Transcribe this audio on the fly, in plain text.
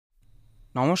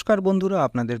নমস্কার বন্ধুরা,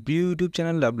 আপনাদের প্রিয় ইউটিউব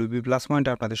চ্যানেল WB প্লাস পয়েন্টে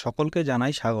আপনাদের সকলকে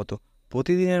জানাই স্বাগত।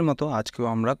 প্রতিদিনের মতো আজকেও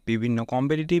আমরা বিভিন্ন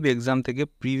কম্পিটিটিভ এক্সাম থেকে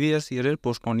প্রিভিয়াস ইয়ারের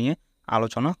প্রশ্ন নিয়ে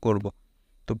আলোচনা করব।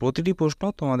 তো প্রতিটি প্রশ্ন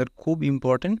তোমাদের খুব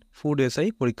ইম্পর্টেন্ট ফুড এসআই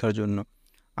পরীক্ষার জন্য।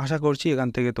 আশা করছি এখান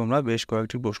থেকে তোমরা বেশ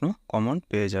কয়েকটি প্রশ্ন কমন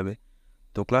পেয়ে যাবে।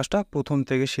 তো ক্লাসটা প্রথম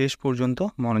থেকে শেষ পর্যন্ত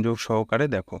মনোযোগ সহকারে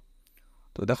দেখো।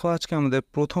 তো দেখো, আজকে আমাদের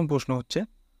প্রথম প্রশ্ন হচ্ছে,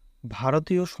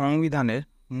 ভারতীয় সংবিধানের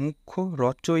মুখ্য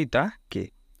রচয়িতা কে?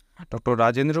 ডক্টর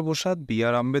রাজেন্দ্র প্রসাদ,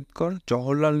 BR আম্বেদকর,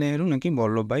 জওহরলাল নেহরু নাকি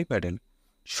বল্লভভাই প্যাটেল?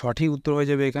 সঠিক উত্তর হয়ে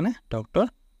যাবে এখানে doctor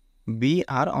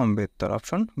BR Ambedkar.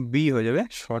 Option B হয়ে যাবে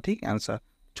সঠিক অ্যান্সার।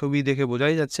 ছবি দেখে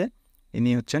বোঝাই যাচ্ছে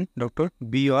ইনি হচ্ছেন ডক্টর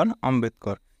BR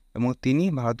আম্বেদকর এবং তিনি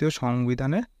ভারতীয়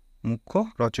সংবিধানের মুখ্য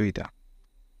রচয়িতা।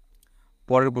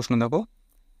 পরের প্রশ্ন দেখো,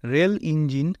 রেল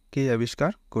ইঞ্জিন কে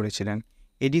আবিষ্কার করেছিলেন?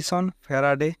 এডিসন,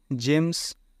 ফ্যারাডে, জেমস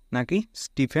নাকি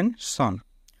স্টিফেনসন?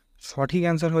 সঠিক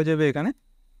অ্যান্সার হয়ে যাবে এখানে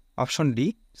অপশন ডি,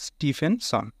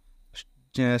 স্টিফেনসন।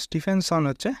 স্টিফেনসন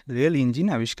হচ্ছে রেল ইঞ্জিন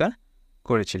আবিষ্কার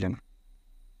করেছিলেন।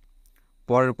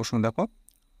 পরের প্রশ্ন দেখো,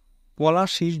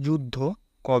 পলাশির যুদ্ধ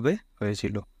কবে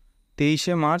হয়েছিল?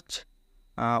 23শে মার্চ,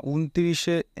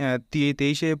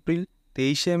 23শে এপ্রিল,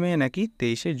 23শে মে নাকি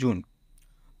 23শে জুন?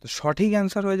 তো সঠিক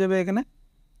অ্যান্সার হয়ে যাবে এখানে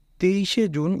 23শে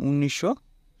জুন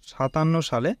 1957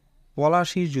 সালে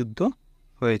পলাশির যুদ্ধ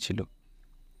হয়েছিল।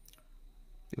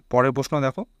 পরের প্রশ্ন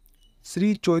দেখো, শ্রী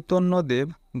চৈতন্যদেব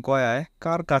গয়ায়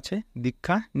কার কাছে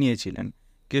দীক্ষা নিয়েছিলেন?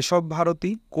 কেশব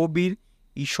ভারতী, কবির,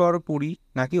 ঈশ্বরপুরী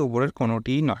নাকি ওপরের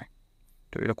কোনোটিই নয়?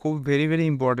 তো এটা খুব ভেরি ভেরি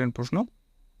ইম্পর্টেন্ট প্রশ্ন।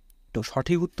 তো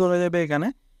সঠিক উত্তর হয়ে যাবে এখানে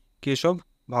কেশব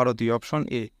ভারতী, অপশন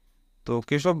এ। তো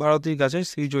কেশব ভারতীর কাছে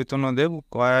শ্রী চৈতন্যদেব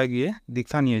গয়ায় গিয়ে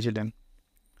দীক্ষা নিয়েছিলেন।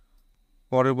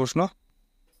 পরের প্রশ্ন,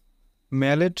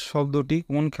 ম্যালেট শব্দটি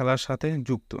কোন খেলার সাথে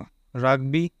যুক্ত?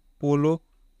 রাগবি, পোলো,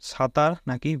 সাঁতার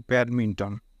নাকি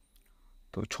ব্যাডমিন্টন?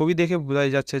 তো ছবি দেখে বোঝাই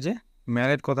যাচ্ছে যে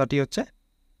ম্যালেট কথাটি হচ্ছে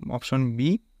অপশন বি,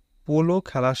 পোলো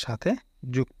খেলার সাথে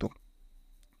যুক্ত।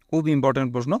 খুব ইম্পর্টেন্ট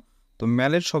প্রশ্ন। তো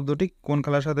ম্যালেট শব্দটি কোন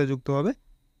খেলার সাথে যুক্ত হবে?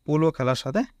 পোলো খেলার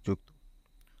সাথে যুক্ত।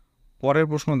 পরের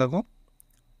প্রশ্ন দেখো,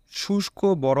 শুষ্ক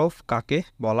বরফ কাকে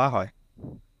বলা হয়?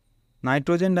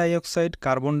 Nitrogen dioxide,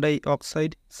 carbon die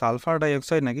oxide, sulphur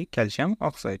dioxide নাকি ক্যালসিয়াম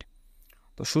অক্সাইড?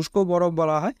 তো শুষ্ক বরফ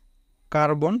বলা হয়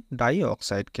কার্বন ডাই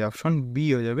অক্সাইডকে। অপশন বি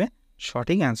হয়ে যাবে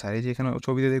সঠিক অ্যান্সার। এই যে এখানে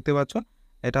ছবিতে দেখতে পাচ্ছ,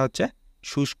 এটা হচ্ছে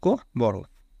শুষ্ক বরফ।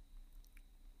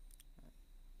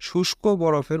 শুষ্ক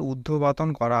বরফের ঊর্ধ্বপাতন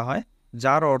করা হয়,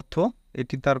 যার অর্থ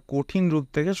এটি তার কঠিন রূপ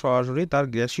থেকে সরাসরি তার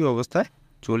গ্যাসীয় অবস্থায়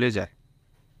চলে যায়।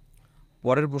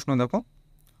 পরের প্রশ্ন দেখো,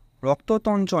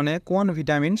 রক্ততঞ্চনে কোন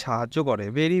ভিটামিন সাহায্য করে?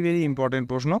 ভেরি ভেরি ইম্পর্টেন্ট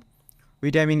প্রশ্ন।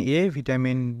 Vitamin A,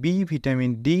 vitamin B,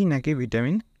 vitamin D নাকি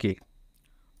ভিটামিন কে?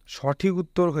 সঠিক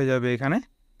উত্তর হয়ে যাবে এখানে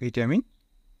ভিটামিন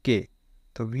কে।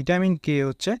 তো ভিটামিন কে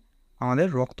হচ্ছে আমাদের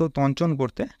রক্ত তঞ্চন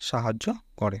করতে সাহায্য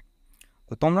করে।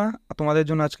 তো তোমাদের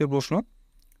জন্য আজকের প্রশ্ন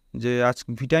যে আজ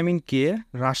ভিটামিন কে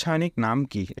রাসায়নিক নাম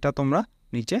কি? এটা তোমরা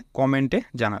নিচে কমেন্টে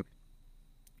জানাবে।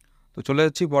 তো চলে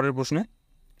যাচ্ছি পরের প্রশ্নে।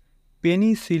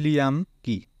 পেনিসিলিয়াম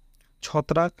কি?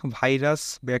 ছত্রাক, ভাইরাস,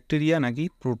 ব্যাকটেরিয়া নাকি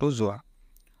প্রোটোজোয়া?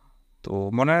 তো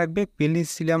মনে রাখবে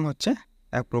পেনিসিলিয়াম হচ্ছে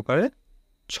এক প্রকারের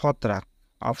ছত্রাক।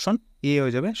 অপশন এ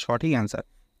হয়ে যাবে সঠিক অ্যান্সার।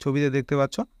 ছবিতে দেখতে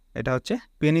পাচ্ছ, এটা হচ্ছে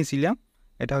পেনিসিলিয়াম,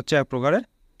 এটা হচ্ছে এক প্রকারের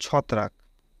ছত্রাক।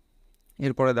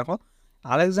 এরপরে দেখো,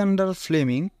 আলেকজান্ডার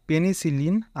ফ্লেমিং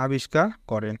পেনিসিলিন আবিষ্কার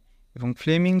করেন এবং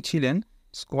ফ্লেমিং ছিলেন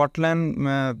স্কটল্যান্ড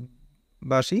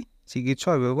বাসী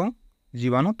চিকিৎসক এবং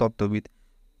জীবাণু তত্ত্ববিদ।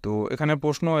 তো এখানে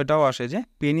প্রশ্ন এটাও আসে যে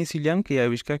পেনিসিলিয়াম কে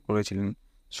আবিষ্কার করেছিলেন?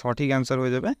 সঠিক অ্যান্সার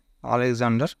হয়ে যাবে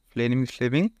আলেকজান্ডার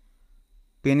ফ্লেমিং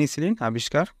পেনিসিলিন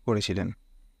আবিষ্কার করেছিলেন।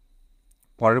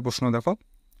 পরের প্রশ্ন দেখো,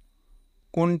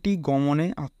 কোনটি গমনে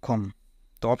অক্ষম?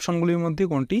 তো অপশনগুলির মধ্যে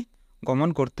কোনটি গমন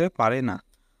করতে পারে না?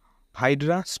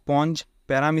 হাইড্রা, স্পঞ্জ,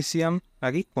 প্যারামিসিয়াম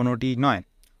নাকি কোনোটি নয়?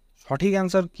 সঠিক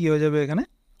অ্যান্সার কি হয়ে যাবে এখানে?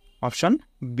 Option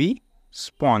B,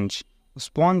 sponge.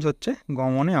 স্পঞ্জ হচ্ছে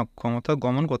গমনে অক্ষম, অর্থাৎ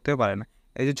গমন করতে পারে না।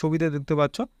 এই যে ছবিতে দেখতে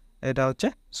পাচ্ছ, এটা হচ্ছে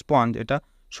স্পঞ্জ। এটা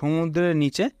সমুদ্রের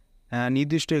নিচে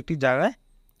নির্দিষ্ট একটি জায়গায়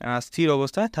স্থির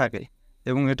অবস্থায় থাকে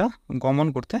এবং এটা গমন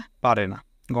করতে পারে না,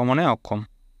 গমনে অক্ষম।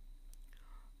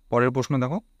 পরের প্রশ্ন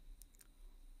দেখো,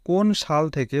 কোন সাল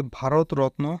থেকে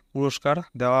ভারতরত্ন পুরস্কার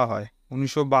দেওয়া হয়?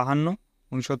 1952,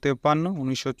 1953,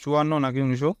 1954 নাকি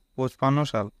 1955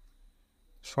 সাল?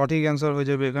 সঠিক অ্যান্সার হয়ে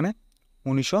যাবে এখানে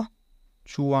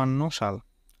 1954 সাল।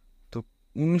 তো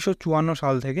 1954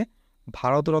 সাল থেকে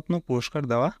ভারতরত্ন পুরস্কার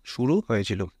দেওয়া শুরু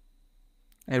হয়েছিল।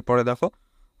 এরপরে দেখো,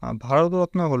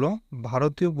 ভারতরত্ন হলো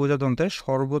ভারতীয় প্রজাতন্ত্রের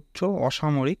সর্বোচ্চ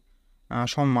অসামরিক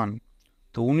সম্মান।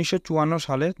 তো 1954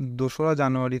 সালে 2রা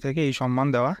জানুয়ারি থেকে এই সম্মান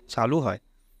দেওয়া চালু হয়।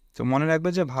 তো মনে রাখবে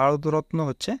যে ভারতরত্ন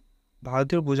হচ্ছে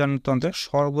ভারতীয় প্রজাতন্ত্রের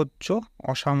সর্বোচ্চ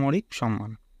অসামরিক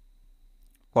সম্মান।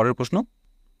 পরের প্রশ্ন,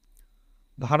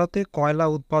 ভারতে কয়লা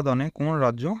উৎপাদনে কোন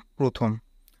রাজ্য প্রথম?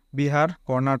 বিহার,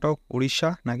 কর্ণাটক, উড়িষ্যা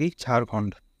নাকি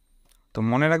ঝাড়খণ্ড? তো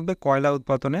মনে রাখবে কয়লা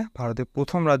উৎপাদনে ভারতের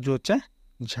প্রথম রাজ্য হচ্ছে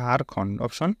ঝাড়খণ্ড,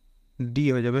 অপশন ডি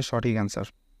হয়ে যাবে সঠিক অ্যান্সার।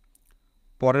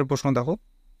 পরের প্রশ্ন দেখো,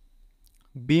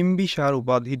 বিম্বিসার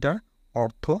উপাধিটার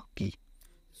অর্থ কি?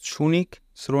 সৈনিক,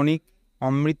 শ্রমিক,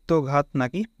 অমৃত্যঘাত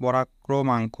নাকি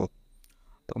পরাক্রমাঙ্ক?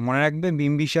 তো মনে রাখবে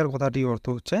বিম্বিসার কথাটির অর্থ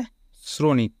হচ্ছে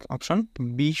শ্রমিক, অপশন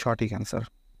বি সঠিক অ্যান্সার।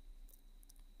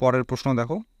 পরের প্রশ্ন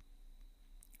দেখো,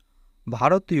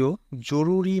 ভারতীয়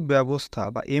জরুরি ব্যবস্থা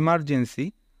বা এমার্জেন্সি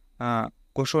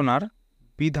ঘোষণার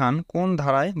বিধান কোন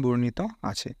ধারায় বর্ণিত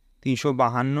আছে?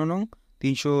 352 নং,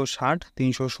 360,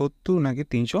 370 নাকি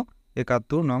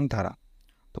 371 নং ধারা?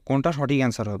 তো কোনটা সঠিক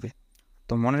অ্যান্সার হবে?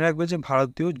 তো মনে রাখবে যে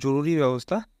ভারতীয় জরুরি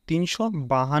ব্যবস্থা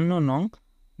 352 নং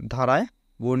ধারায়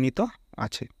বর্ণিত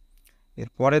আছে।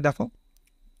 এরপরে দেখো,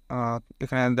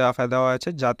 এখানে দেওয়া আছে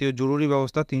জাতীয় জরুরি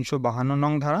ব্যবস্থা 352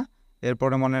 নং ধারা।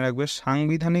 এরপরে মনে রাখবে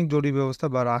সাংবিধানিক জরুরি ব্যবস্থা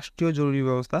বা রাষ্ট্রীয় জরুরি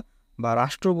ব্যবস্থা বা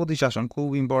রাষ্ট্রপতি শাসন, খুব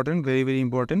ইম্পর্টেন্ট, ভেরি ভেরি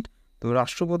ইম্পর্টেন্ট। তো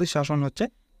রাষ্ট্রপতি শাসন হচ্ছে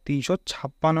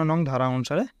 356 নং ধারা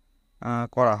অনুসারে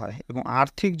করা হয়, এবং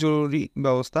আর্থিক জরুরি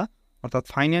ব্যবস্থা অর্থাৎ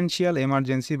ফাইন্যান্সিয়াল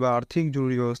এমার্জেন্সি বা আর্থিক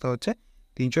জরুরি ব্যবস্থা হচ্ছে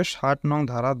 360 নং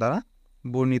ধারা দ্বারা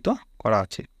বর্ণিত করা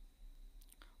আছে।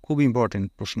 খুব ইম্পর্টেন্ট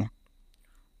প্রশ্ন।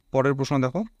 পরের প্রশ্ন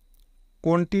দেখো,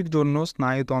 কোনটির জন্য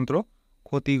স্নায়ুতন্ত্র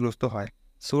ক্ষতিগ্রস্ত হয়?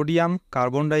 সোডিয়াম,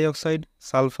 কার্বন ডাইঅক্সাইড,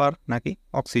 সালফার নাকি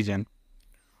অক্সিজেন?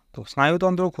 তো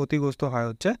স্নায়ুতন্ত্র ক্ষতিগ্রস্ত হয়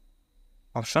হচ্ছে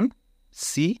অপশন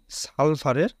সি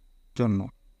সালফারের জন্য।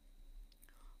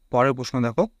 পরের প্রশ্ন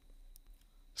দেখো,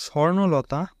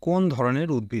 স্বর্ণলতা কোন ধরনের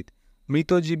উদ্ভিদ?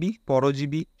 মৃতজীবী,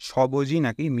 পরজীবী, স্বভোজী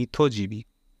নাকি মিথজীবী?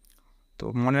 তো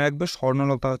মনে রাখবে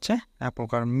স্বর্ণলতা হচ্ছে এক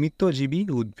প্রকার মৃতজীবী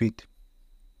উদ্ভিদ।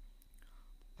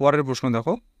 পরের প্রশ্ন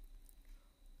দেখো,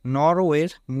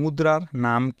 নরওয়ের মুদ্রার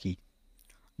নাম কি?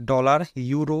 ডলার,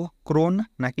 ইউরো, ক্রোন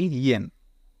নাকি ইয়েন?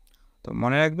 তো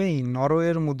মনে রাখবে এই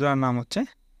নরওয়ের মুদ্রার নাম হচ্ছে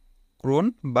ক্রোন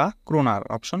বা ক্রোনার,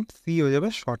 অপশন সি হয়ে যাবে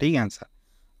সঠিক অ্যান্সার।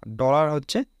 ডলার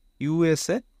হচ্ছে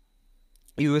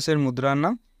ইউএসের মুদ্রার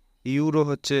নাম, ইউরো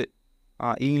হচ্ছে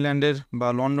ইংল্যান্ডের বা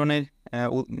লন্ডনের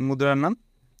মুদ্রার নাম,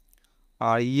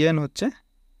 আর ইয়েন হচ্ছে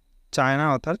চায়না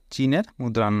অর্থাৎ চীনের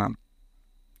মুদ্রার নাম।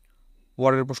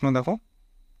 পরের প্রশ্ন দেখো,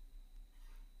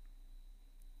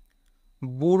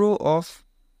 ব্যুরো অফ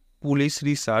পুলিশ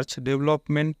রিসার্চ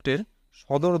ডেভেলপমেন্টের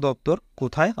সদর দপ্তর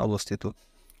কোথায় অবস্থিত?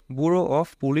 Bureau of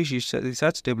police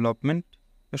research development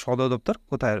সদর দপ্তর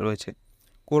কোথায় রয়েছে?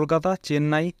 কলকাতা,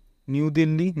 চেন্নাই, নিউ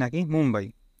দিল্লি নাকি মুম্বাই?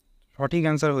 সঠিক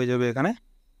অ্যান্সার হয়ে যাবে এখানে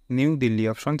নিউ দিল্লি,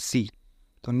 অপশন সি।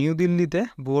 তো নিউ দিল্লিতে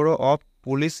bureau of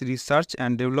police research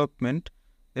and development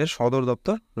এর সদর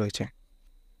দপ্তর রয়েছে।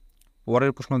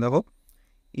 পরের প্রশ্ন দেখো,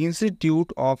 ইনস্টিটিউট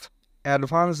অফ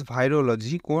অ্যাডভান্স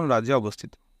ভাইরোলজি কোন রাজ্যে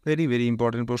অবস্থিত? ভেরি ভেরি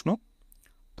ইম্পর্টেন্ট প্রশ্ন।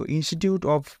 তো ইনস্টিটিউট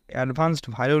অফ অ্যাডভান্সড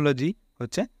ভাইরোলজি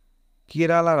হচ্ছে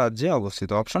কেরালা রাজ্যে অবস্থিত,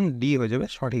 অপশন ডি হয়ে যাবে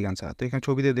সঠিক অ্যান্সার। তো এখানে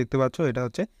ছবিতে দেখতে পাচ্ছ এটা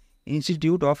হচ্ছে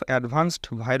ইনস্টিটিউট অফ অ্যাডভান্সড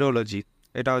ভাইরোলজি,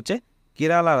 এটা হচ্ছে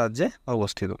কেরালা রাজ্যে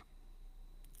অবস্থিত।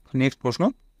 নেক্সট প্রশ্ন,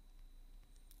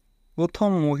 প্রথম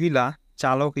মহিলা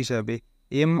চালক হিসাবে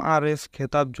এমআরএস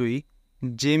খেতাবজয়ী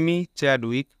জেমি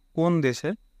চ্যাডউইক কোন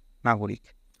দেশের নাগরিক?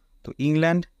 তো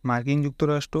ইংল্যান্ড, মার্কিন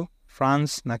যুক্তরাষ্ট্র,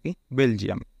 ফ্রান্স নাকি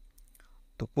বেলজিয়াম?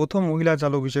 তো প্রথম মহিলা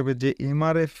চালক হিসেবে যে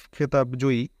এমআরএফ খেতাব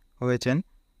জয়ী হয়েছেন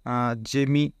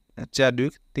জেমি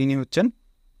চ্যাডউইক, তিনি হচ্ছেন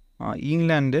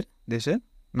ইংল্যান্ডের দেশের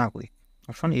নাগরিক,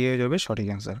 অপশন এ হয়ে যাবে সঠিক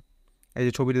অ্যান্সার। এই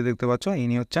যে ছবিতে দেখতে পাচ্ছ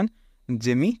ইনি হচ্ছেন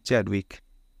জেমি চ্যাডউইক,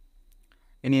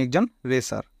 ইনি একজন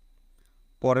রেসার।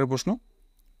 পরের প্রশ্ন,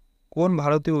 কোন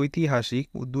ভারতীয় ঐতিহাসিক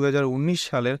 2019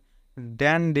 সালের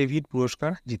ড্যান ডেভিড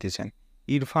পুরস্কার জিতেছেন?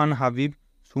 ইরফান হাবিব,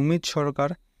 সুমিত সরকার,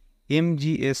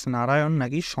 MGS নারায়ণ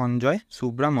নাকি সঞ্জয়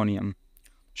সুব্রামণিয়াম?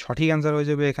 সঠিক অ্যান্সার হয়ে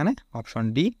যাবে এখানে অপশন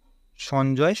ডি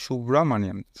সঞ্জয়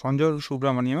সুব্রামণিয়াম। সঞ্জয়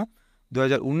সুব্রামণিয়াম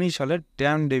 2019 সালের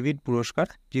ড্যান ডেভিড পুরস্কার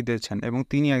জিতেছেন এবং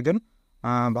তিনি একজন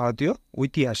ভারতীয়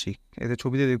ঐতিহাসিক। এতে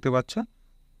ছবিতে দেখতে পাচ্ছ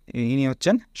ইনি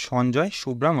হচ্ছেন সঞ্জয়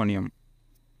সুব্রামণিয়াম।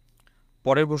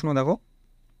 পরের প্রশ্ন দেখো,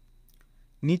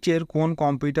 নিচের কোন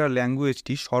কম্পিউটার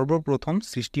ল্যাঙ্গুয়েজটি সর্বপ্রথম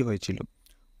সৃষ্টি হয়েছিল?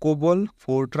 কোবল,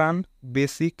 ফোরট্রান,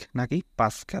 বেসিক নাকি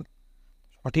পাস্কাল?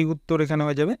 সঠিক উত্তর এখানে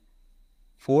হয়ে যাবে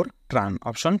ফোরট্রান,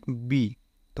 অপশন বি।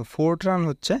 তো ফোরট্রান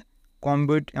হচ্ছে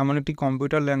এমন একটি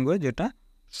কম্পিউটার ল্যাঙ্গুয়েজ যেটা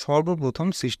সর্বপ্রথম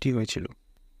সৃষ্টি হয়েছিল।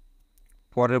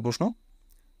 পরের প্রশ্ন,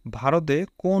 ভারতে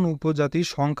কোন উপজাতির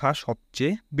সংখ্যা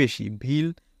সবচেয়ে বেশি? ভিল,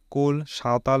 কোল,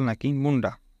 সাঁওতাল নাকি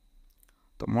মুন্ডা?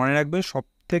 তো মনে রাখবে সব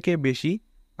থেকে বেশি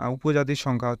উপজাতির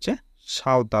সংখ্যা হচ্ছে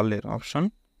সাঁওতালের, অপশন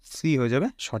সি হয়ে যাবে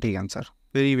সঠিক অ্যান্সার।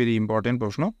 ভেরি ভেরি ইম্পর্টেন্ট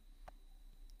প্রশ্ন।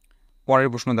 পরের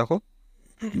প্রশ্ন দেখো,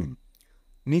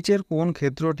 নিচের কোন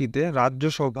ক্ষেত্রটিতে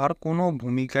রাজ্যসভার কোনো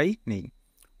ভূমিকাই নেই?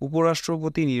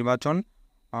 উপরাষ্ট্রপতি নির্বাচন,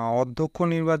 অধ্যক্ষ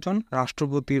নির্বাচন,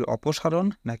 রাষ্ট্রপতির অপসারণ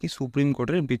নাকি সুপ্রিম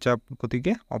কোর্টের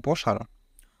বিচারপতিকে অপসারণ?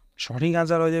 সঠিক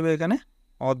আনসার হয়ে যাবে এখানে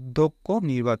অধ্যক্ষ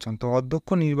নির্বাচন। তো অধ্যক্ষ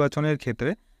নির্বাচনের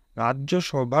ক্ষেত্রে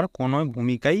রাজ্যসভার কোনো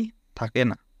ভূমিকাই থাকে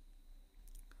না।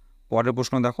 পরের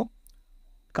প্রশ্ন দেখো,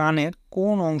 কানের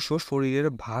কোন অংশ শরীরের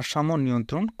ভারসাম্য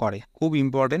নিয়ন্ত্রণ করে? খুব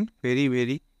ইম্পর্টেন্ট, ভেরি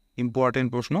ভেরি ইম্পর্টেন্ট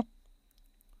প্রশ্ন।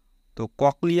 তো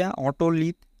ককলিয়া,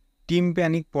 অটোলিথ,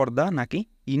 টিম্প্যানিক পর্দা নাকি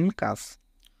ইনকাস?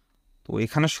 তো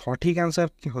এখানে সঠিক অ্যান্সার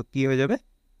কী হয়ে যাবে?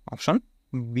 Option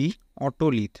B,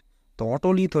 otolith. তো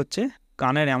অটোলিথ হচ্ছে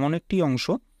কানের এমন একটি অংশ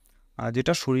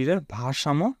যেটা শরীরের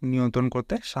ভারসাম্য নিয়ন্ত্রণ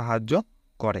করতে সাহায্য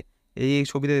করে। এই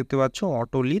ছবিতে দেখতে পাচ্ছ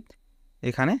অটোলিথ।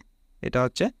 এখানে এটা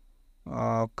হচ্ছে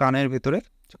কানের ভেতরে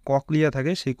ককলিয়া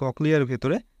থাকে, সেই ককলিয়ার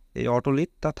ভেতরে এই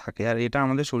অটোলিথটা থাকে, আর এটা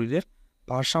আমাদের শরীরের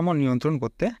ভারসাম্য নিয়ন্ত্রণ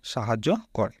করতে সাহায্য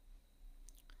করে।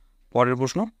 পরের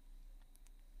প্রশ্ন,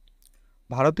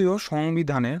 ভারতীয়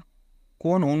সংবিধানের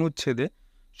কোন অনুচ্ছেদে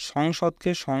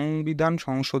সংসদকে সংবিধান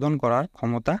সংশোধন করার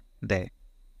ক্ষমতা দেয়?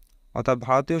 অর্থাৎ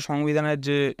ভারতীয় সংবিধানের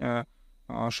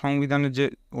যে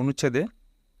অনুচ্ছেদে,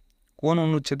 কোন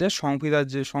অনুচ্ছেদে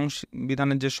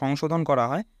সংবিধানের যে সংশোধন করা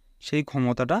হয় সেই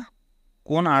ক্ষমতাটা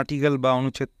কোন আর্টিকেল বা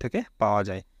অনুচ্ছেদ থেকে পাওয়া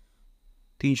যায়?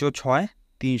 306,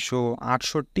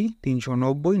 368,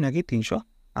 390 নাকি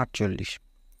 348?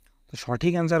 তো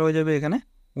সঠিক অ্যান্সার হয়ে যাবে এখানে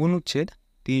অনুচ্ছেদ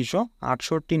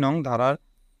 368 নং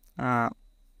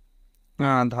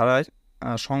ধারায়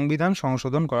সংবিধান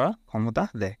সংশোধন করার ক্ষমতা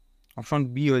দেয়। অপশন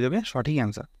বি হয়ে যাবে সঠিক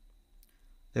অ্যান্সার।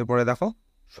 এরপরে দেখো,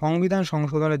 সংবিধান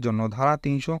সংশোধনের জন্য ধারা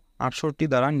 368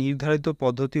 দ্বারা নির্ধারিত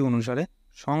পদ্ধতি অনুসারে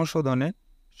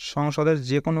সংসদের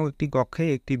যে কোনো একটি কক্ষে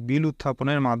একটি বিল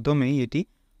উত্থাপনের মাধ্যমেই এটি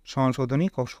সংশোধনী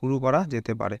শুরু করা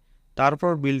যেতে পারে।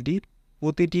 তারপর বিলটি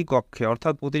প্রতিটি কক্ষে,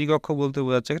 অর্থাৎ প্রতিটি কক্ষ বলতে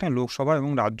বোঝাচ্ছে এখানে লোকসভা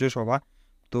এবং রাজ্যসভা,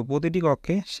 তো প্রতিটি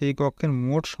কক্ষে সেই কক্ষের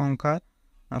মোট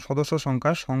সদস্য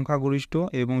সংখ্যার সংখ্যাগরিষ্ঠ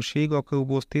এবং সেই কক্ষে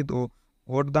উপস্থিত ও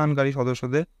ভোটদানকারী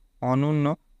সদস্যদের অনন্য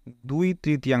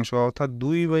 2/3 অর্থাৎ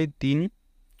 2/3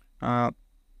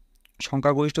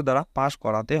 সংখ্যাগরিষ্ঠ দ্বারা পাশ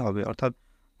করাতে হবে। অর্থাৎ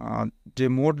যে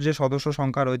মোট যে সদস্য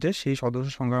সংখ্যা রয়েছে সেই সদস্য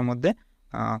সংখ্যার মধ্যে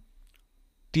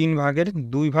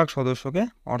 3/2 সদস্যকে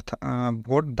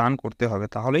ভোট দান করতে হবে,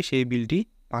 তাহলেই সেই বিলটি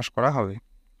পাশ করা হবে।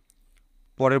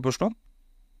 পরের প্রশ্ন,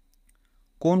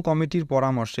 কোন কমিটির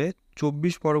পরামর্শে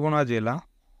 24 পরগনা জেলা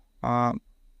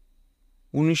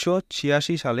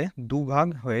 1986 সালে দুভাগ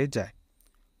হয়ে যায়?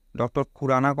 ডক্টর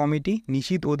খুরানা কমিটি,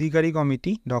 নিশীথ অধিকারী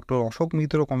কমিটি, ডক্টর অশোক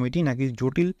মিত্র কমিটি নাকি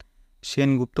জটিল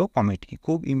সেনগুপ্ত কমিটি?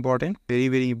 খুব ইম্পর্টেন্ট, ভেরি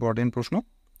ভেরি ইম্পর্টেন্ট প্রশ্ন।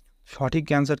 সঠিক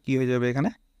অ্যান্সার কী হয়ে যাবে এখানে?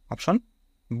 অপশন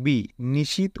বি,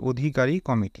 নিশীথ অধিকারী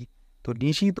কমিটি। তো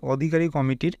নিশীথ অধিকারী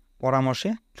কমিটির পরামর্শে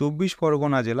 24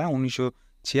 পরগনা জেলা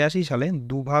 1986 সালে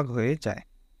দুভাগ হয়ে যায়।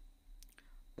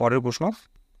 পরের প্রশ্ন,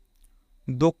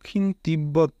 দক্ষিণ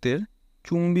তিব্বতের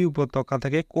চুম্বি উপত্যকা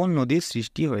থেকে কোন নদীর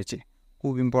সৃষ্টি হয়েছে?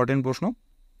 খুব ইম্পর্টেন্ট প্রশ্ন।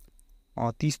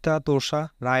 তিস্তা, তোর্ষা,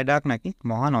 রায়ডাক নাকি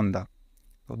মহানন্দা?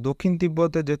 তো দক্ষিণ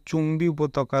তিব্বতের যে চুম্বি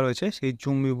উপত্যকা রয়েছে সেই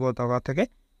চুম্বি উপত্যকা থেকে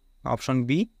অপশন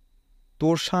বি,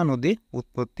 তোর্ষা নদীর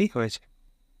উৎপত্তি হয়েছে।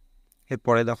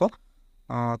 এরপরে দেখো,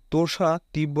 তোর্ষা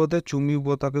তিব্বতের চুম্বি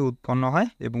উপত্যকায় উৎপন্ন হয়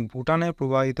এবং ভুটানে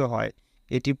প্রবাহিত হয়।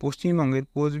 এটি পশ্চিমবঙ্গের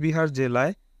কোচবিহার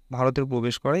জেলায় ভারতের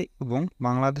প্রবেশ করে এবং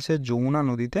বাংলাদেশের যমুনা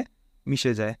নদীতে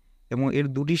মিশে যায়, এবং এর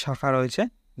দুটি শাখা রয়েছে,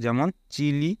 যেমন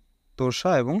চিলি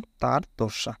তোর্ষা এবং তার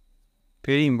তোর্ষা।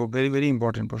 ভেরি ভেরি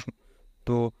ইম্পর্টেন্ট প্রশ্ন।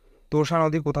 তো তোর্ষা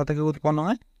নদী কোথা থেকে উৎপন্ন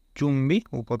হয়? চুম্বি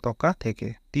উপত্যকা থেকে,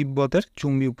 তিব্বতের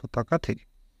চুম্বি উপত্যকা থেকে।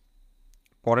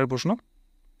 পরের প্রশ্ন,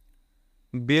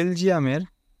 বেলজিয়ামের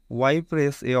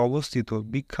ওয়াইপ্রেস এ অবস্থিত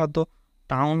বিখ্যাত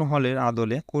টাউন হলের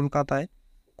আদলে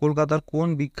কলকাতার কোন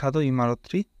বিখ্যাত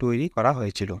ইমারতটি তৈরি করা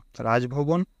হয়েছিল?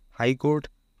 রাজভবন, হাইকোর্ট,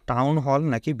 টাউন হল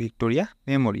নাকি ভিক্টোরিয়া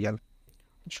মেমোরিয়াল?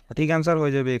 সঠিক অ্যান্সার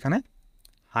হয়ে যাবে এখানে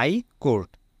হাইকোর্ট।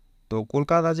 তো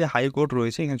কলকাতা যে হাইকোর্ট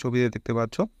রয়েছে, এখানে ছবিতে দেখতে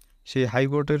পাচ্ছ, সেই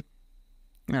হাইকোর্টের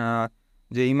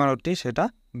যে ইমারতটি সেটা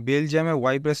বেলজিয়ামের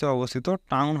ওয়াইপ্রেসে অবস্থিত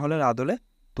টাউন হলের আদলে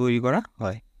তৈরি করা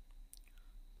হয়।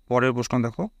 পরের প্রশ্ন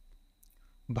দেখো,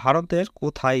 ভারতের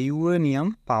কোথায় ইউরেনিয়াম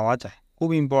পাওয়া যায়? খুব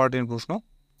ইম্পর্টেন্ট প্রশ্ন,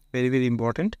 ভেরি ভেরি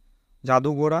ইম্পর্টেন্ট।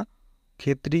 জাদুঘোড়া,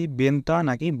 খেতড়ি, বেন্তা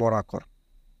নাকি বরাকর?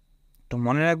 তো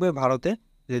মনে রাখবে, ভারতে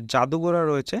যে জাদুঘোড়া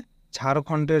রয়েছে,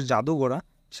 ঝাড়খণ্ডের জাদুঘোড়া,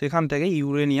 সেখান থেকে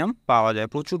ইউরেনিয়াম পাওয়া যায়,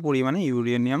 প্রচুর পরিমাণে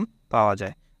ইউরেনিয়াম পাওয়া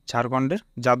যায় ঝাড়খণ্ডের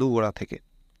জাদুঘোড়া থেকে।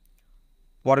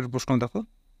 পরের প্রশ্ন দেখো,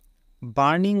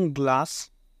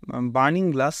 বার্নিং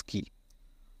গ্লাস কি?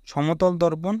 সমতল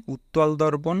দর্পণ, উত্তল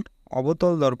দর্পণ,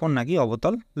 অবতল দর্পণ নাকি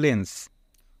অবতল লেন্স?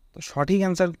 তো সঠিক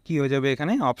অ্যান্সার কি হয়ে যাবে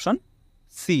এখানে? অপশন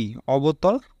সি,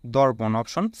 অবতল দর্পণ।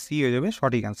 অপশন সি হয়ে যাবে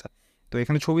সঠিক অ্যান্সার। তো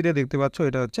এখানে ছবিতে দেখতে পাচ্ছ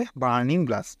এটা হচ্ছে বার্নিং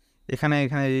গ্লাস, এখানে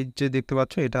এখানে এই যে দেখতে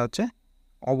পাচ্ছ এটা হচ্ছে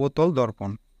অবতল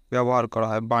দর্পণ ব্যবহার করা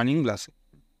হয় বার্নিং গ্লাসে।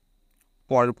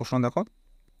 পরের প্রশ্ন দেখো,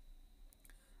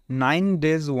 9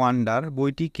 ডেজ ওয়ান্ডার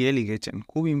বইটি কে লিখেছেন?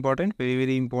 খুব ইম্পর্টেন্ট, ভেরি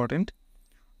ভেরি ইম্পর্টেন্ট।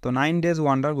 তো 9 ডেজ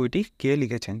ওয়ান্ডার বইটি কে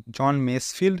লিখেছেন? জন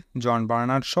মেসফিল্ড, জন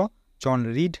বার্নার্ড শ, জন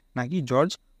রিড নাকি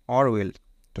জর্জ অরওয়েল?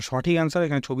 তো সঠিক অ্যান্সার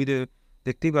এখানে ছবিতে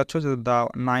দেখতেই পাচ্ছ যে দ্য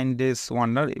 9 ডেজ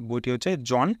ওয়ান্ডার বইটি হচ্ছে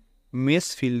জন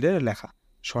মেসফিল্ডের লেখা।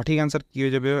 সঠিক অ্যান্সার কী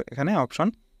হয়ে যাবে এখানে? অপশন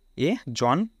এ,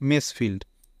 জন মেসফিল্ড।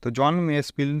 তো জন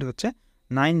মেসফিল্ড হচ্ছে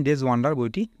 9 ডেজ ওয়ান্ডার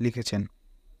বইটি লিখেছেন।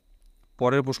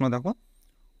 পরের প্রশ্ন দেখো,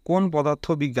 কোন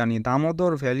পদার্থবিজ্ঞানী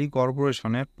দামোদর ভ্যালি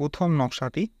কর্পোরেশনের প্রথম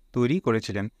নকশাটি তৈরি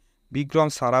করেছিলেন? বিক্রম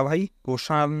সারাভাই,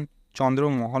 প্রশান্ত চন্দ্র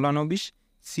মহলানবিশ,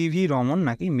 সিভি রমন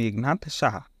নাকি মেঘনাথ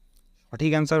সাহা?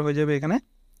 সঠিক অ্যান্সার হয়ে যাবে এখানে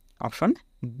অপশন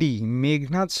ডি,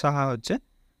 মেঘনাথ সাহা হচ্ছে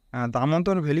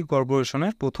দামোদর ভ্যালি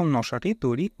কর্পোরেশনের প্রথম নকশাটি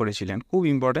তৈরি করেছিলেন। খুব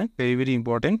ইম্পর্টেন্ট, ভেরি ভেরি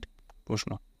ইম্পর্টেন্ট প্রশ্ন।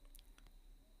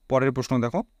 পরের প্রশ্ন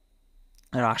দেখো,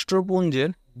 রাষ্ট্রপুঞ্জের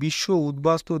বিশ্ব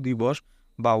উদ্বাস্তু দিবস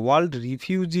বা ওয়ার্ল্ড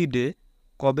রিফিউজি ডে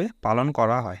কবে পালন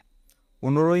করা হয়?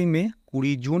 15ই মে,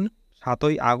 20 জুন,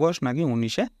 7ই আগস্ট নাকি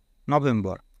 19শে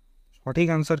নভেম্বর? সঠিক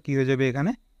অ্যান্সার কী হয়ে যাবে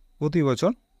এখানে? প্রতি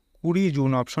বছর 20 জুন,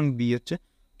 অপশন বি হচ্ছে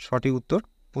সঠিক উত্তর।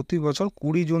 প্রতি বছর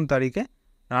 20 জুন তারিখে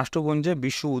রাষ্ট্রপুঞ্জে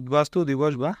বিশ্ব উদ্বাস্তু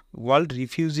দিবস বা ওয়ার্ল্ড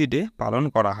রিফিউজি ডে পালন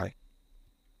করা হয়।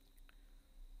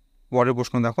 পরের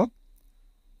প্রশ্ন দেখো,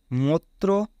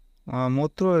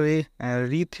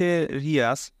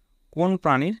 রিথেরিয়াস কোন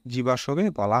প্রাণীর জীবাশ্মকে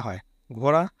বলা হয়?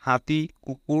 ঘোড়া, হাতি,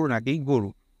 কুকুর নাকি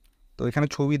গরু? তো এখানে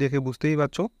ছবি দেখে বুঝতেই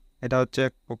পারছো এটা হচ্ছে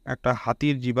একটা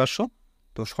হাতির জীবাশ্ম।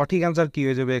 তো সঠিক অ্যান্সার কী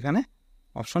হয়ে যাবে এখানে?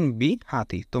 অপশন বি,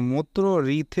 হাতি। তো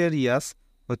রিথেরিয়াস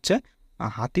হচ্ছে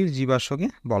হাতির জীবাশ্মকে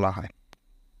বলা হয়।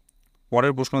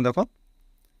 পরের প্রশ্ন দেখো,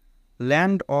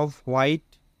 ল্যান্ড অফ হোয়াইট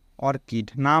অর্কিড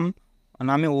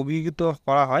নামে অভিহিত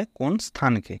করা হয় কোন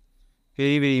স্থানকে?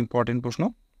 ভেরি ভেরি ইম্পর্টেন্ট প্রশ্ন।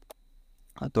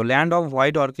 তো ল্যান্ড অফ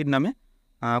হোয়াইট অর্কিড নামে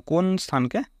কোন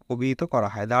স্থানকে অভিহিত করা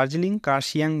হয়? দার্জিলিং,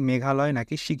 কার্শিয়াং, মেঘালয়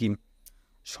নাকি সিকিম?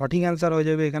 সঠিক অ্যান্সার হয়ে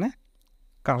যাবে এখানে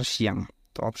কার্শিয়াং।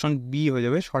 তো অপশন বি হয়ে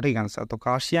যাবে সঠিক অ্যান্সার। তো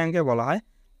কার্শিয়াংকে বলা হয়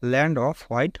ল্যান্ড অফ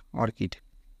হোয়াইট অর্কিড।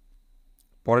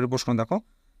 পরের প্রশ্ন দেখো,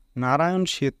 নারায়ণ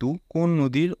সেতু কোন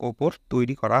নদীর ওপর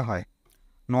তৈরি করা হয়?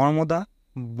 নর্মদা,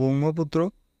 ব্রহ্মপুত্র,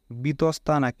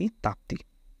 বিতস্তা নাকি তাপ্তি?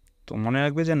 তো মনে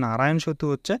রাখবে যে নারায়ণ সেতু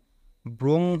হচ্ছে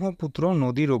ব্রহ্মপুত্র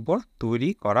নদীর ওপর তৈরি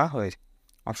করা হয়েছে।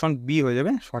 অপশন বি হয়ে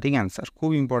যাবে সঠিক অ্যান্সার। খুব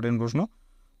ইম্পর্টেন্ট প্রশ্ন।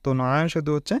 তো নারায়ণ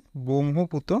সেতু হচ্ছে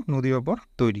ব্রহ্মপুত্র নদীর ওপর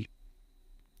তৈরি।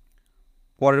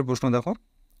 পরের প্রশ্ন দেখো,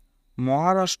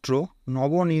 মহারাষ্ট্র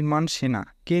নবনির্মাণ সেনা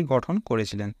কে গঠন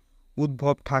করেছিলেন?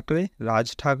 উদ্ধব ঠাকরে, রাজ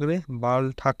ঠাকরে, বাল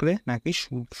ঠাকরে নাকি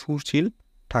সুশীল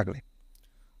ঠাকরে?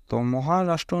 তো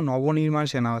মহারাষ্ট্র নবনির্মাণ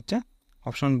সেনা হচ্ছে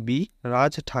অপশন বি,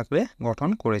 রাজ ঠাকরে গঠন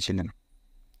করেছিলেন।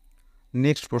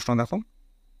 নেক্সট প্রশ্ন দেখো,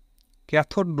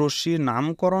 ক্যাথোড রশ্মির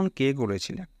নামকরণ কে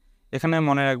করেছিলেন? এখানে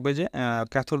মনে রাখবে যে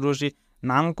ক্যাথোড রশ্মির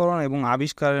নামকরণ এবং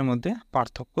আবিষ্কারের মধ্যে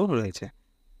পার্থক্য রয়েছে।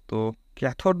 তো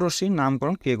ক্যাথোড রশ্মির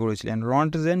নামকরণ কে করেছিলেন?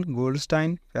 রন্টজেন, গোল্ডস্টাইন,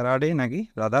 ফ্যারাডে নাকি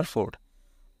রাদারফোর্ড?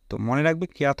 তো মনে রাখবে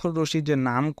ক্যাথোড রশ্মির যে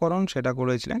নামকরণ সেটা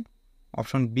করেছিলেন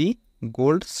অপশন বি,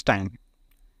 গোল্ডস্টাইন।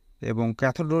 এবং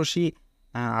ক্যাথোড রশ্মি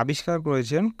আবিষ্কার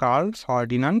করেছিলেন কার্ল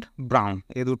ফার্ডিনান্ড ব্রাউন।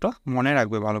 এ দুটো মনে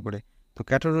রাখবে ভালো করে। তো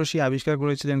ক্যাথোড রশ্মি আবিষ্কার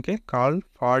করেছিলেন কে? Curl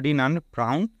Ferdinand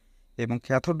brown. এবং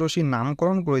ক্যাথোড রশ্মির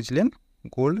নামকরণ করেছিলেন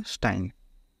গোল্ডস্টাইন।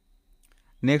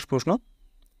 নেক্সট প্রশ্ন,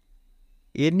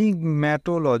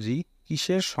 এনিগম্যাটোলজি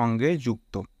কিসের সঙ্গে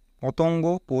যুক্ত? পতঙ্গ,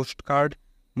 পোস্টকার্ড,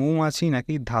 মৌমাছি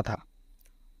নাকি ধাঁধা?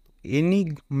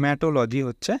 এনিগম্যাটোলজি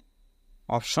হচ্ছে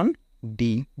অপশন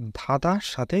ডি, ধাঁধার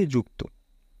সাথে যুক্ত।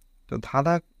 তো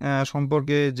ধাঁধা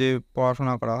সম্পর্কে যে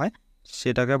পড়াশোনা করা হয়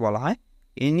সেটাকে বলা হয়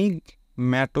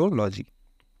এনিগম্যাটোলজি।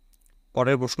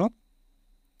 পরের প্রশ্ন,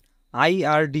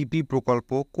 আইআরডিপি প্রকল্প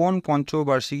কোন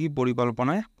পঞ্চবার্ষিকী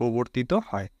পরিকল্পনায় প্রবর্তিত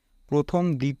হয়? প্রথম,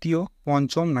 দ্বিতীয়,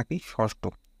 পঞ্চম নাকি ষষ্ঠ?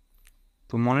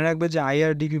 তো মনে রাখবে যে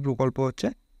আইআরডিপি প্রকল্প হচ্ছে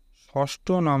 6ষ্ঠ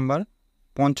নম্বর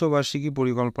পঞ্চবার্ষিকী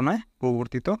পরিকল্পনায়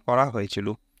প্রবর্তিত করা হয়েছিল।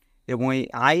 এবং এই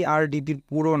আইআরডিপির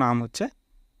পুরো নাম হচ্ছে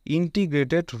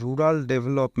ইন্টিগ্রেটেড রুরাল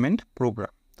ডেভেলপমেন্ট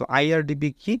প্রোগ্রাম। তো আইআরডিপি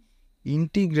কি?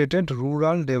 Integrated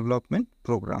rural development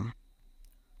programme.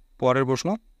 পরের প্রশ্ন,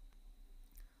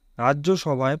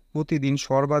 রাজ্যসভায় প্রতিদিন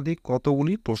সর্বাধিক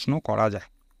কতগুলি প্রশ্ন করা যায়?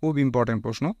 খুব ইম্পর্টেন্ট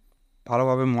প্রশ্ন,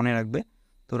 ভালোভাবে মনে রাখবে।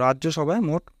 তো রাজ্যসভায়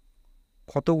মোট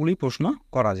কতগুলি প্রশ্ন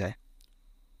করা যায়?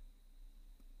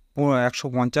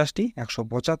 150টি,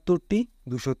 175টি,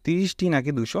 230টি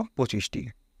নাকি 225টি?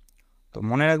 তো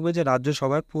মনে রাখবে যে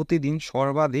রাজ্যসভায় প্রতিদিন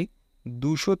সর্বাধিক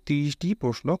 230টি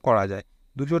প্রশ্ন করা যায়,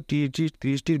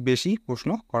 230টির বেশি প্রশ্ন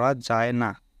করা যায়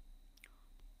না।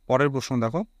 পরের প্রশ্ন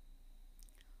দেখো,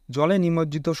 জলে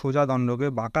নিমজ্জিত সোজা দণ্ডকে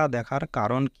বাঁকা দেখার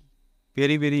কারণ কি?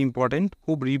 ভেরি ভেরি ইম্পর্টেন্ট,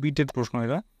 খুব রিপিটেড প্রশ্ন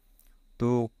এটা। তো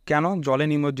কেন জলে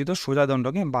নিমজ্জিত সোজা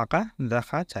দণ্ডকে বাঁকা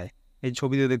দেখা যায়? এই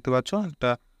ছবিতে দেখতে পাচ্ছ একটা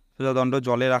সোজা দণ্ড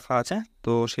জলে রাখা আছে,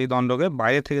 তো সেই দণ্ডকে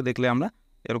বাইরে থেকে দেখলে আমরা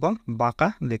এরকম বাঁকা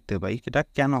দেখতে পাই। এটা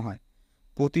কেন হয়?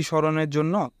 প্রতিসরণের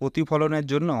জন্য, প্রতিফলনের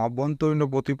জন্য, অভ্যন্তরীণ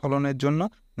প্রতিফলনের জন্য,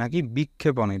 নাকি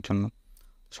বিক্ষেপণের জন্য?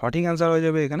 সঠিক অ্যান্সার হয়ে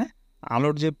যাবে এখানে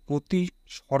আলোর যে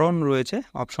প্রতিসরণ রয়েছে,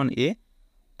 অপশন এ।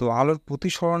 তো আলোর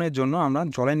প্রতিসরণের জন্য আমরা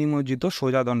জলে নিমজ্জিত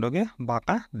সোজা দণ্ডকে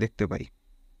বাঁকা দেখতে পাই।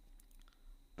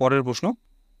 পরের প্রশ্ন,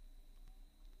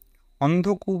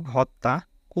 অন্ধকূপ হত্যা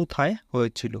কোথায়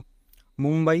হয়েছিল?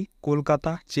 মুম্বাই,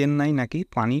 কলকাতা, চেন্নাই, নাকি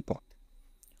পানিপথ?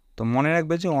 তো মনে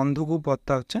রাখবে যে অন্ধকূপ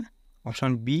হত্যা হচ্ছে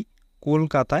অপশন বি,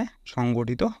 কলকাতায়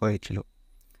সংগঠিত হয়েছিল।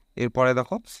 এরপরে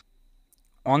দেখো,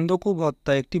 অন্ধকূপ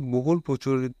হত্যা একটি বহুল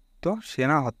প্রচলিত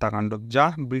সেনা হত্যাকাণ্ড যা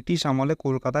ব্রিটিশ আমলে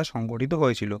কলকাতায় সংগঠিত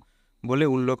হয়েছিল বলে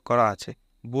উল্লেখ করা আছে।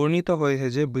 বর্ণিত হয়েছে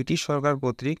যে ব্রিটিশ সরকার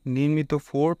কর্তৃক নির্মিত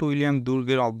ফোর্ট উইলিয়াম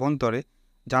দুর্গের অভ্যন্তরে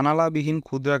জানালাবিহীন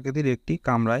ক্ষুদ্রাকৃতির একটি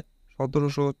কামরায়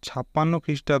 1756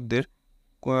 খ্রিস্টাব্দের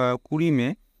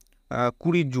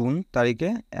 20 জুন তারিখে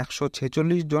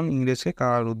 146 জন ইংরেজকে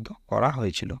কারারুদ্ধ করা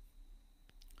হয়েছিল।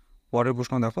 পরের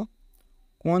প্রশ্ন দেখো,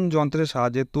 কোন যন্ত্রের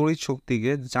সাহায্যে তড়িৎ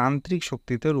শক্তিকে যান্ত্রিক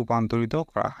শক্তিতে রূপান্তরিত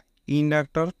করা হয়?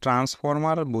 ইন্ডাক্টর,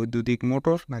 ট্রান্সফরমার, বৈদ্যুতিক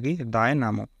মোটর, নাকি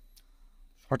ডায়নামো?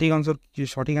 সঠিক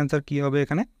অ্যান্সার কি হবে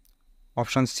এখানে?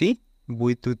 অপশান সি,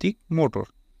 বৈদ্যুতিক মোটর।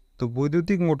 তো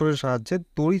বৈদ্যুতিক মোটরের সাহায্যে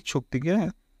তড়িৎ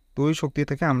শক্তি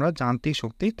থেকে আমরা যান্ত্রিক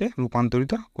শক্তিতে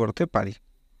রূপান্তরিত করতে পারি।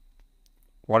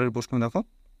 পরের প্রশ্ন দেখো,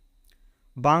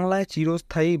 বাংলায়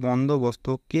চিরস্থায়ী বন্দোবস্ত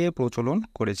কে প্রচলন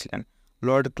করেছিলেন?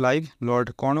 Lord Clive, Lord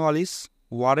Cornwallis,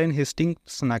 Warren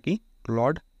Hastings, নাকি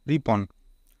লর্ড রিপন?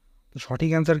 তো সঠিক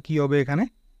অ্যান্সার কি হবে এখানে?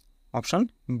 Option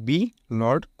B,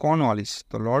 Lord Cornwallis.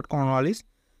 তো লর্ড কর্নওয়ালিস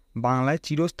বাংলায়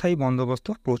চিরস্থায়ী বন্দোবস্ত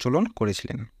প্রচলন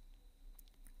করেছিলেন।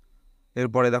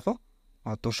 এরপরে দেখো,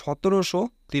 তো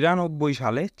 1793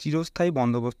 সালে চিরস্থায়ী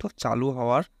বন্দোবস্ত চালু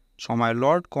হওয়ার সময়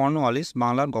লর্ড কর্নওয়ালিস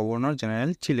বাংলার গভর্নর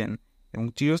জেনারেল ছিলেন এবং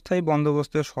চিরস্থায়ী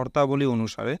বন্দোবস্তের শর্তাবলী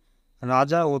অনুসারে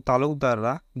রাজা ও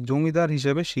তালুকদাররা জমিদার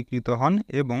হিসেবে স্বীকৃত হন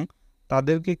এবং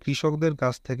তাদেরকে কৃষকদের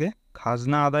কাছ থেকে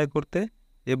খাজনা আদায় করতে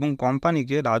এবং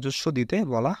কোম্পানিকে রাজস্ব দিতে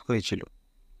বলা হয়েছিল।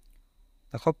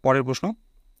 দেখো পরের প্রশ্ন,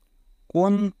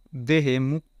 কোন দেহে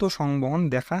মুক্ত সংবহন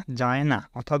দেখা যায় না?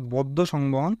 অর্থাৎ বদ্ধ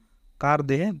সংবহন কার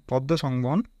দেহে বদ্ধ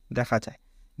সংবহন দেখা যায়?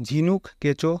 ঝিনুক,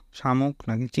 কেঁচো, শামুক,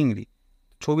 নাকি চিংড়ি?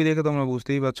 ছবি দেখে তোমরা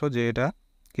বুঝতেই পারছো যে এটা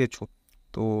কেঁচো।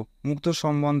 তো মুক্ত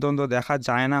সংবহনতন্ত্র দেখা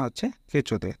যায় না হচ্ছে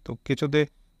কেঁচোতে। তো কেঁচোতে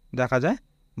দেখা যায়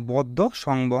বদ্ধ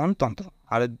সংবহন তন্ত্র।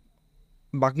 আর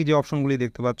বাকি যে অপশনগুলি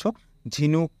দেখতে পাচ্ছ,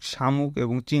 ঝিনুক, শামুক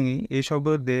এবং চিংড়ি,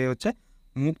 এইসবের দেহে হচ্ছে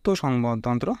মুক্ত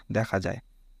সংবহনতন্ত্র দেখা যায়,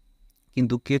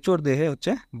 কিন্তু কেঁচোর দেহে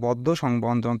হচ্ছে বদ্ধ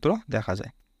সংবহনতন্ত্র দেখা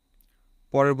যায়।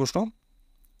 পরের প্রশ্ন,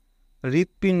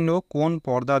 হৃৎপিণ্ড কোন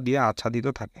পর্দা দিয়ে আচ্ছাদিত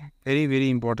থাকে? ভেরি ভেরি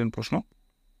ইম্পর্টেন্ট প্রশ্ন।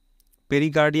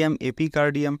 পেরিকার্ডিয়াম,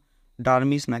 এপিকার্ডিয়াম,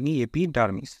 ডার্মিস, নাকি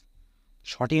এপিডার্মিস?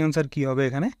 সঠিক অ্যান্সার কি হবে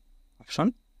এখানে? Option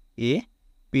A,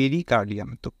 pericardium.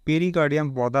 তো পেরিকার্ডিয়াম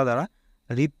পর্দা দ্বারা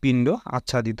হৃৎপিণ্ড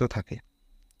আচ্ছাদিত থাকে।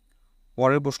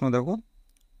 পরের প্রশ্ন দেখো,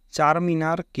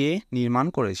 চারমিনার কে নির্মাণ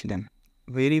করেছিলেন?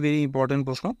 ভেরি ভেরি ইম্পর্টেন্ট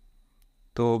প্রশ্ন।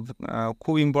 তো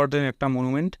খুব ইম্পর্টেন্ট একটা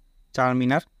মনুমেন্ট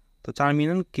চারমিনার। তো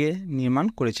চারমিনার কে নির্মাণ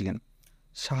করেছিলেন?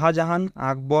 শাহজাহান,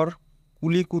 আকবর,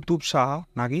 কুলি কুতুব শাহ,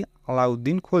 নাকি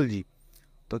আলাউদ্দিন খলজি?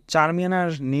 তো চারমিনার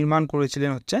নির্মাণ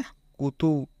করেছিলেন হচ্ছে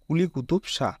কুলি কুতুব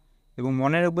শাহ। এবং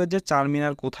মনে রাখবে যে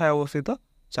চারমিনার কোথায় অবস্থিত?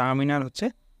 চারমিনার হচ্ছে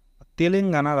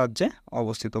তেলেঙ্গানা রাজ্যে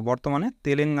অবস্থিত। বর্তমানে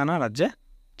তেলেঙ্গানা রাজ্যে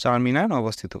চারমিনার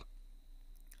অবস্থিত।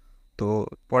 তো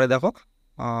পরে দেখো,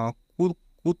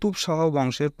 কুতুব শাহ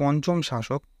বংশের পঞ্চম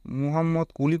শাসক মুহাম্মদ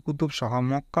কুলি কুতুব শাহ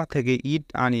মক্কা থেকে ইট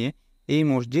আনিয়ে এই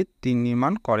মসজিদ তিনি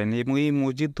নির্মাণ করেন এবং এই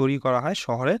মসজিদ তৈরি করা হয়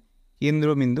শহরের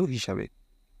কেন্দ্রবিন্দু হিসাবে।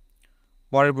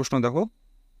 পরের প্রশ্ন দেখো,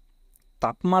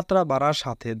 তাপমাত্রা বাড়ার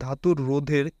সাথে ধাতুর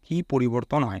রোধের কি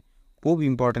পরিবর্তন হয়? খুব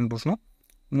ইম্পর্টেন্ট প্রশ্ন,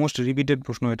 মোস্ট রিপিটেড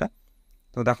প্রশ্ন এটা।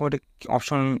 তো দেখো এটা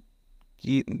অপশন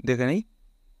কি দেখে নেই,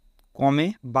 কমে,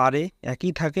 বাড়ে,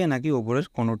 একই থাকে, নাকি ওপরের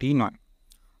কোনোটিই নয়?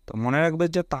 তো মনে রাখবে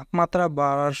যে তাপমাত্রা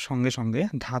বাড়ার সঙ্গে সঙ্গে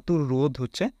ধাতুর রোধ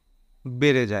হচ্ছে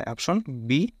বেড়ে যায়। অপশন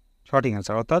বি সঠিক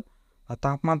অ্যান্সার, অর্থাৎ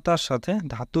তাপমাত্রার সাথে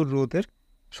ধাতুর রোধের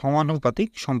সমানুপাতিক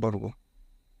সম্পর্ক।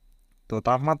 তো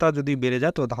তাপমাত্রা যদি বেড়ে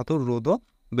যায় তো ধাতুর রোধও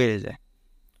বেড়ে যায়।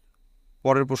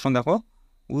 পরের প্রশ্ন দেখো,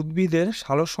 উদ্ভিদের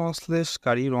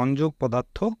সালোকসংশ্লেষকারী রঞ্জক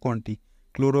পদার্থ কোনটি?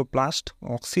 Chloroplast,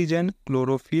 oxygen,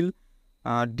 chlorophyll,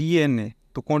 DNA?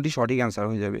 তো কোনটি সঠিক অ্যান্সার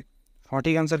হয়ে যাবে?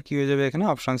 সঠিক অ্যান্সার কী হয়ে যাবে এখানে?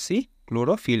 Option C,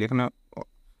 chlorophyll. এখানে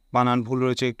বানান ভুল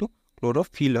রয়েছে একটু,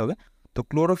 ক্লোরোফিল হবে। তো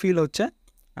ক্লোরোফিল হচ্ছে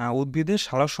উদ্ভিদের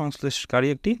সালোক সংশ্লেষকারী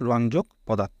একটি রঞ্জক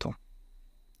পদার্থ।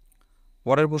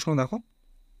 পরের প্রশ্ন দেখো,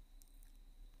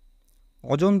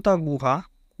 অজন্তা গুহা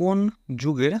কোন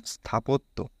যুগের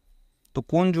স্থাপত্য? তো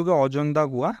কোন যুগে অজন্তা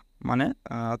গুহা মানে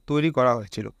তৈরি করা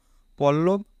হয়েছিল?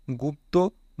 পল্লব, গুপ্ত,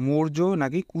 মৌর্য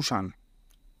নাকি কুষাণ?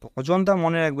 তো অজন্তা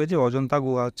মনে রাখবে যে অজন্তা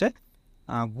গুহা হচ্ছে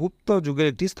গুপ্ত যুগের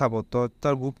একটি স্থাপত্য,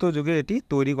 অর্থাৎ গুপ্ত যুগে এটি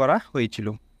তৈরি করা হয়েছিল।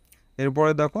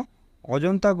 এরপরে দেখো,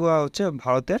 অজন্তা গুহা হচ্ছে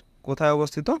ভারতের কোথায়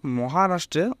অবস্থিত?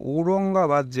 মহারাষ্ট্রের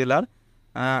ঔরঙ্গাবাদ জেলার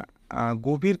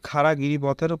গভীর খাড়া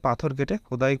গিরিপথের পাথর কেটে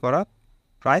খোদাই করা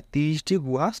প্রায় 30টি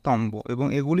গুহা স্তম্ভ, এবং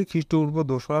এগুলি খ্রিস্টপূর্ব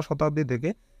 2রা শতাব্দী থেকে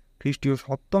খ্রিস্টীয়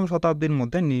 7ম শতাব্দীর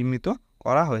মধ্যে নির্মিত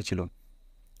করা হয়েছিল।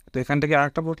 তো এখান থেকে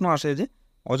আরেকটা প্রশ্ন আসে যে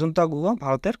অজন্তা গুহা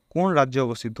ভারতের কোন রাজ্যে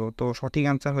অবস্থিত? তো সঠিক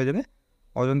অ্যান্সার হয়ে যাবে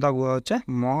অজন্তা গুহা হচ্ছে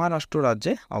মহারাষ্ট্র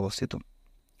রাজ্যে অবস্থিত।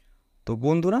 তো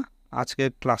বন্ধুরা, আজকের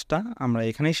ক্লাসটা আমরা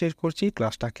এখানেই শেষ করছি।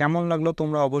 ক্লাসটা কেমন লাগলো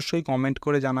তোমরা অবশ্যই কমেন্ট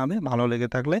করে জানাবে। ভালো লেগে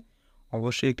থাকলে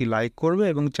অবশ্যই একটি লাইক করবে,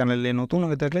 এবং চ্যানেলে নতুন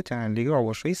হয়ে থাকলে চ্যানেলটিকে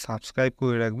অবশ্যই সাবস্ক্রাইব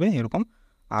করে রাখবে এরকম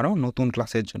আরও নতুন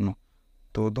ক্লাসের জন্য।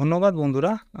 তো ধন্যবাদ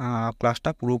বন্ধুরা ক্লাসটা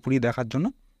পুরোপুরি দেখার জন্য।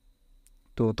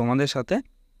 তো তোমাদের সাথে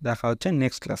দেখা হচ্ছে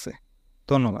নেক্সট ক্লাসে।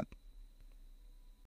 ধন্যবাদ।